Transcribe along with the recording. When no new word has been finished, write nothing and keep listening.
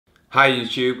Hi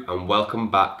YouTube and welcome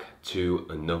back to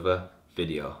another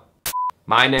video.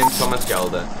 My name's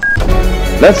Gelder.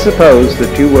 Let's suppose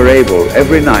that you were able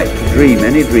every night to dream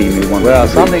any dream you wanted. Well,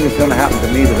 something is going to happen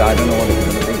to me that I don't know what it's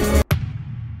going to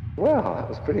be. Well, that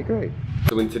was pretty great.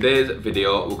 So in today's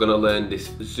video we're going to learn this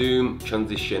zoom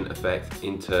transition effect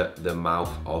into the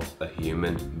mouth of a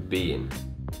human being.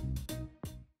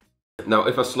 Now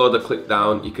if I slow the clip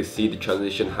down, you can see the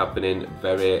transition happening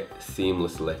very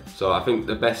seamlessly. So I think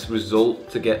the best result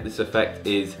to get this effect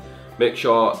is make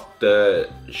sure the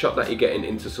shot that you're getting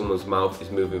into someone's mouth is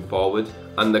moving forward,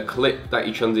 and the clip that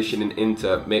you're transitioning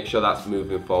into, make sure that's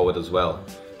moving forward as well.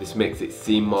 This makes it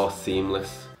seem more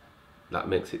seamless. That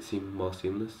makes it seem more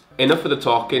seamless. Enough of the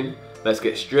talking, let's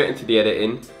get straight into the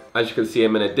editing. As you can see,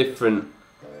 I'm in a different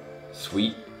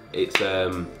suite. It's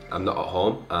I'm not at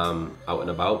home, I'm out and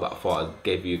about, but I thought I'd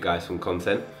give you guys some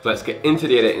content. So let's get into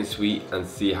the editing suite and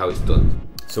see how it's done.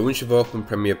 So once you've opened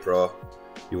Premiere Pro,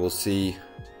 you will see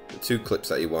the two clips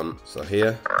that you want. So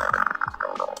here,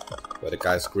 where the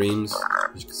guy screams,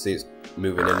 as you can see it's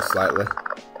moving in slightly.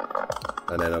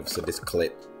 And then obviously this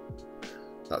clip,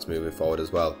 that's moving forward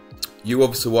as well. You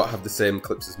obviously won't have the same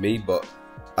clips as me, but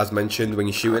as mentioned, when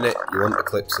you're shooting it, you want the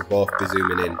clips to both be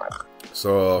zooming in.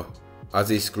 So as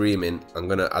he's screaming, I'm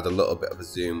going to add a little bit of a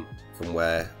zoom from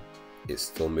where it's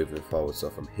still moving forward. So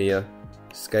from here,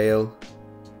 scale,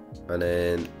 and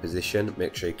then position,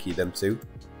 make sure you key them two.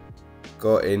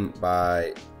 Go in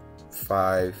by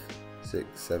 5, 6,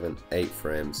 7, 8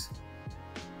 frames.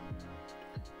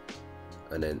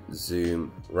 And then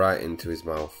zoom right into his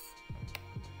mouth.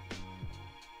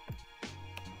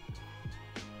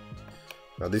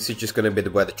 Now this is just going to be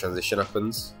where the transition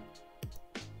happens.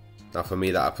 Now for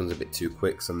me that happens a bit too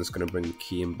quick, so I'm just going to bring the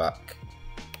keying back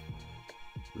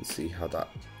and see how that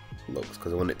looks,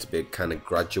 because I want it to be kind of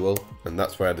gradual, and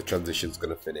that's where the transition's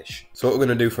going to finish. So what we're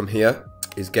going to do from here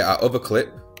is get our other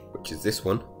clip, which is this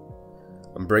one,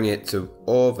 and bring it to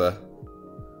over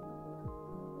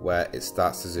where it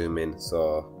starts to zoom in.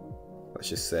 So let's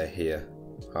just say here,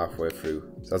 halfway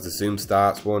through. So as the zoom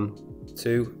starts, 1,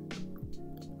 2,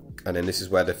 and then this is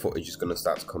where the footage is going to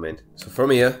start to come in. So from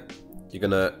here, you're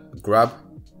going to grab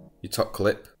your top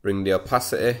clip, bring the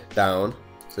opacity down.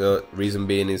 So reason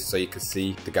being is so you can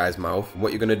see the guy's mouth. And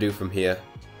what you're going to do from here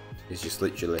is just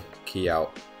literally key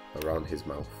out around his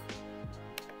mouth,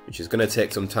 which is going to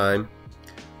take some time,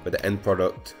 but the end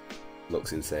product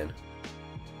looks insane.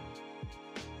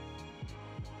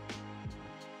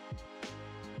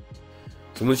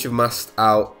 So once you've masked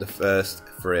out the first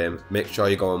frame, make sure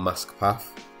you go on mask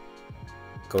path,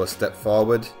 go a step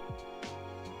forward,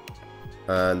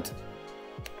 and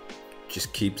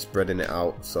just keep spreading it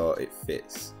out so it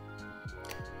fits.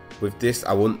 With this,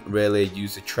 I wouldn't really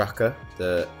use the tracker,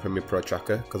 the Premiere Pro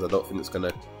tracker, because I don't think it's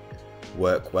going to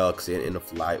work well because there ain't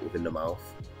enough light within the mouth,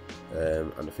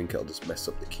 and I think it'll just mess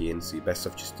up the keying. So you're best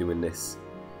off just doing this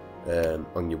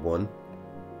on your one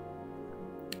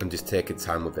and just taking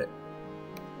time with it.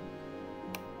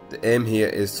 The aim here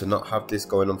is to not have this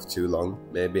going on for too long,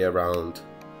 maybe around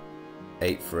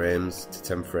 8 frames to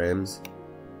 10 frames.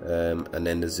 And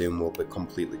then the zoom will be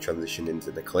completely transitioned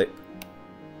into the clip.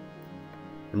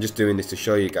 I'm just doing this to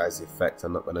show you guys the effect.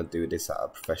 I'm not going to do this at a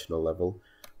professional level,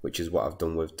 which is what I've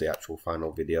done with the actual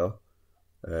final video,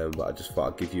 but I just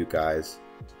thought I'd give you guys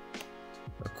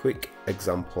a quick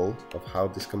example of how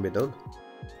this can be done.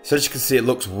 So as you can see, it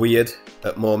looks weird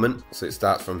at the moment. So it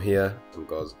starts from here and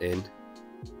goes in,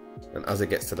 and as it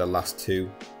gets to the last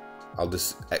two, I'll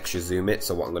just extra zoom it.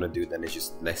 So what I'm going to do then is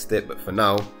just nest it, but for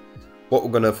now what we're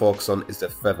going to focus on is the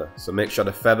feather. So make sure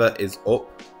the feather is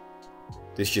up.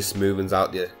 This just smoothens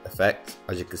out the effect,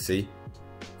 as you can see,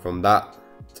 from that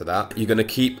to that. You're going to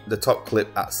keep the top clip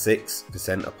at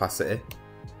 6% opacity.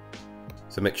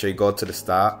 So make sure you go to the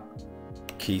start,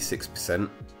 key 6%,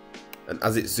 and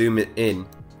as it's zooming in,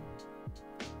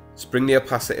 just bring the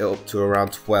opacity up to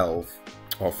around 12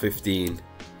 or 15.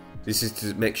 This is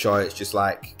to make sure it's just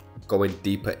like going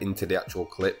deeper into the actual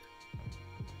clip.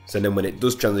 So then when it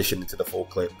does transition into the full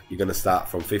clip, you're going to start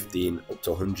from 15 up to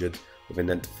 100 within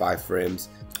then 5 frames.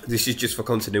 This is just for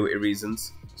continuity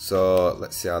reasons. So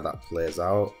let's see how that plays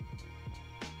out.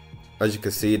 As you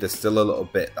can see, there's still a little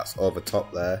bit that's over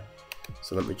top there.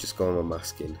 So let me just go on my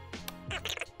masking.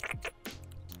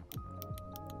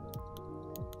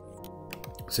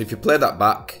 So if you play that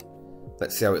back,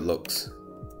 let's see how it looks.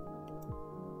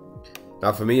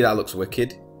 Now for me that looks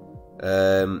wicked.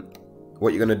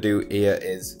 What you're going to do here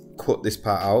is cut this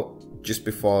part out just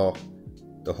before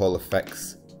the whole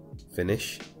effects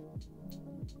finish.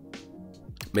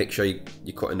 Make sure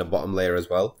you're cutting the bottom layer as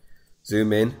well.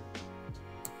 Zoom in,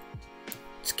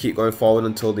 keep going forward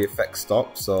until the effect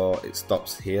stops, so it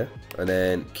stops here, and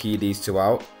then key these two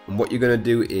out. And what you're going to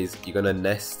do is you're going to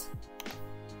nest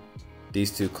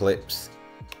these two clips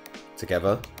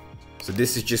together. So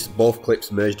this is just both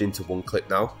clips merged into one clip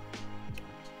now.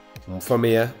 And from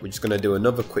here we're just going to do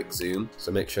another quick zoom,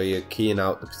 so make sure you're keying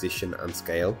out the position and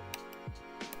scale,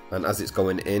 and as it's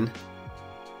going in,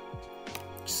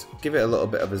 just give it a little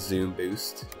bit of a zoom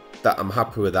boost. That I'm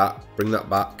happy with that. Bring that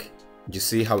back, just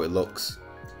see how it looks.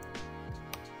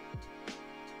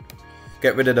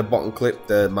 Get rid of the bottom clip,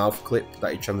 the mouth clip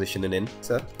that you're transitioning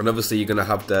into. And obviously you're going to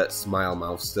have the smile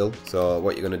mouth still. So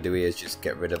what you're going to do here is just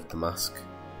get rid of the mask.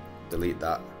 Delete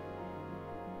that.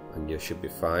 And you should be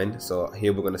fine. So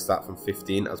here we're going to start from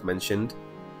 15 as mentioned.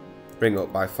 Bring it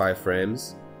up by 5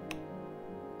 frames.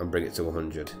 And bring it to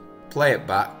 100. Play it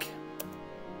back.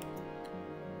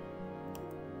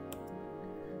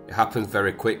 It happens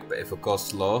very quick, but if it goes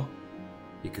slow,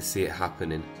 you can see it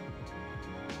happening.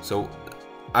 So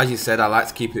as you said, I like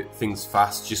to keep things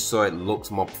fast just so it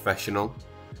looks more professional.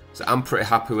 So I'm pretty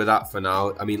happy with that for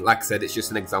now. I mean, like I said, it's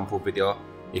just an example video.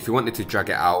 If you wanted to drag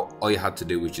it out, all you had to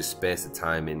do was just space the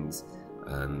timings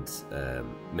and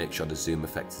make sure the zoom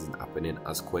effect isn't happening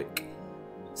as quick.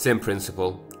 Same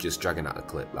principle, just dragging out the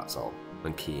clip, that's all,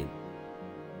 and keying.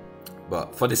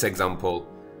 But for this example,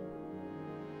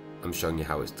 I'm showing you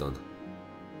how it's done.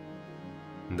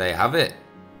 And there you have it.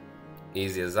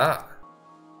 Easy as that.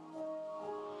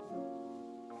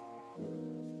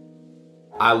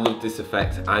 I love this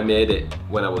effect. I made it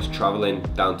when I was travelling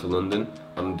down to London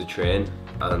on the train,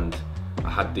 and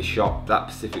I had this shot, that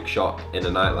specific shot in a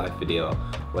nightlife video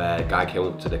where a guy came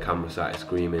up to the camera, started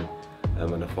screaming,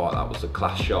 and I thought that was a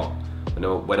class shot.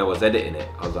 And when I was editing it,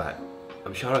 I was like,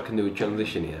 I'm sure I can do a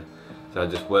transition here. So I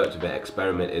just worked a bit,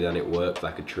 experimented, and it worked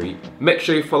like a treat. Make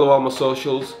sure you follow all my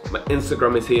socials. My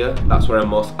Instagram is here, that's where I'm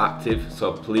most active,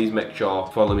 so please make sure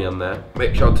to follow me on there.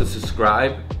 Make sure to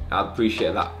subscribe, I'd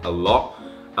appreciate that a lot.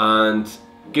 And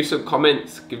give some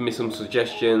comments, give me some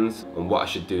suggestions on what I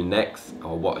should do next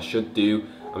or what I should do.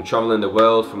 I'm traveling the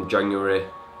world from January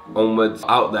onwards.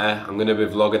 Out there, I'm going to be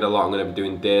vlogging a lot. I'm going to be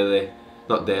doing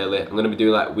I'm going to be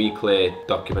doing like weekly,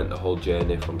 document the whole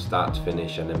journey from start to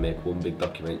finish, and then make one big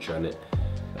documentary on it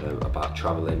about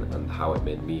traveling and how it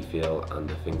made me feel and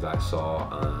the things I saw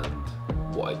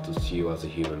and what it does to you as a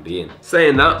human being.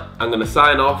 Saying that, I'm going to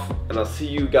sign off and I'll see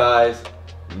you guys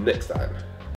next time.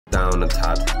 Down a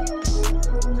tad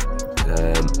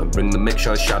and bring the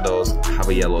mixture shadows, have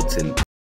a yellow tint.